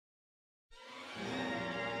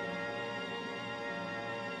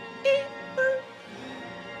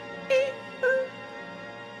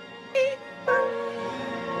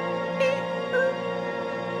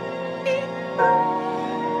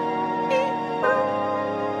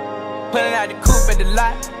Pulling out the coupe at the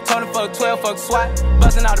lot. Told him fuck 12, fuck SWAT.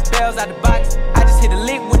 Busting all the bells out the box. I just hit a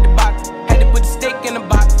lick with the box. Had to put the stick in the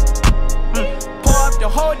box. Pour up the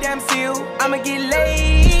whole damn seal. I'ma get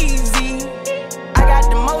lazy. I got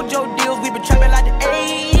the mojo deals. We been trapping like the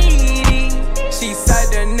 80s. She said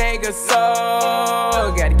the nigga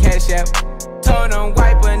so. Got the cash app. Told him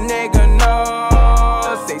wipe a nigga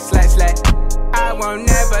no. Say slash slash. I won't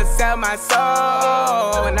never sell my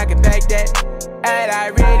soul. And I can back that. And I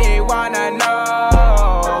really wanna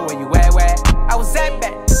know where you at, where? I was at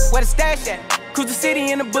back, where the stash at? Cruise the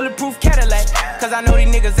city in a bulletproof Cadillac. Cause I know these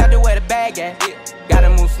niggas out there where the bag at. Gotta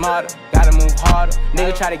move smarter, gotta move harder.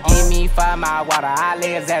 Nigga try to give me 5 mile water. I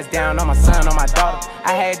lay his ass down on my son, on my daughter.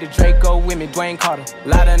 I had the Draco with me, Dwayne Carter.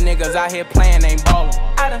 Lot of niggas out here playing, ain't ballin'.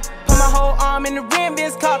 I done put my whole arm in the rim,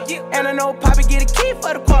 Vince Carter. And I know Poppy get a key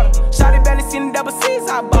for the quarter. Shawty barely seen the double C's,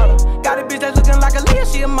 I bought her. Got a bitch that's looking like a Leah,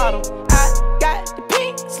 she a model. I got the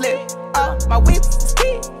pink slip, my whip is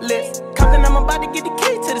keyless. Compton, I'm about to get the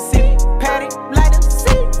key to the city. Patty, light up the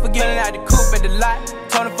seat. Forgetting out the coupe at the lot.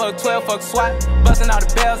 Told him fuck 12, fuck SWAT. Busting all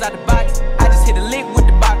the bells out the box. I just hit a lick with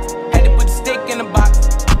the box. Had to put the stick in the box.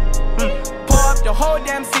 Pour up the whole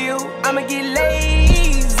damn seal. I'ma get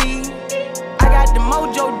lazy. I got the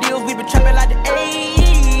mojo deals. We been trapping like the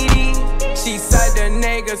 80s. She said the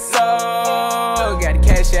nigga so. Got the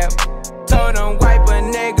cash app. Told him wipe a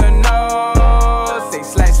nigga no. Say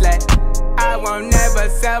slash slash. I won't never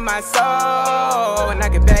sell my soul. And I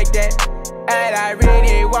can back that. And I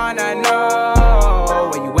really wanna know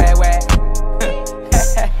where you at, where?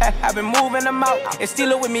 I've been moving them out. And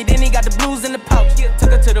steal it with me, then he got the blues in the pouch.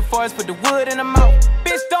 Took her to the forest, put the wood in her mouth.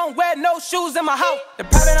 Bitch, don't wear no shoes in my house. The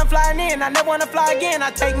private I'm flying in, I never wanna fly again.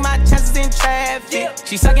 I take my chances in traffic.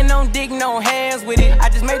 She sucking on dick, no hands with it. I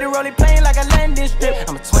just made the rolling plane like a landing strip.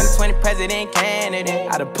 I'm a 2020 president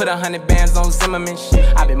candidate. I done put 100 bands on Zimmerman shit.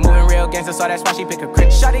 I been moving real gangster, so that's why she pick a crit.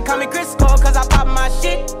 Shawty call me Chris Cole, cause I pop my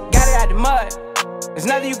shit. Got it out the mud, there's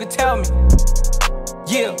nothing you can tell me.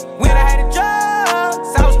 Yeah, when I had a job,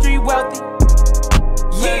 South Street wealthy.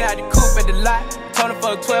 Yeah, I had the coupe at the lot. Told him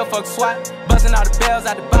fuck 12, fuck SWAT. Busting all the bells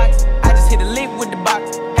out the box. I just hit a lick with the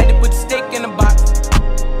box. Had to put the stick in the box.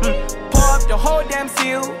 Pour up the whole damn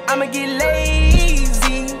seal. I'ma get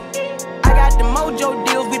lazy. I got the mojo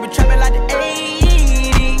deals. We been trapping like the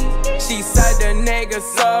 80s. She said the nigga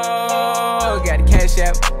so. Got the cash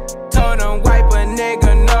app. Told him wipe a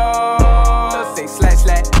nigga no. Say slash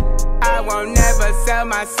slash. I won't never sell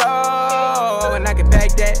my soul. And I can back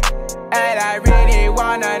that. And I really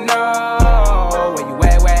wanna know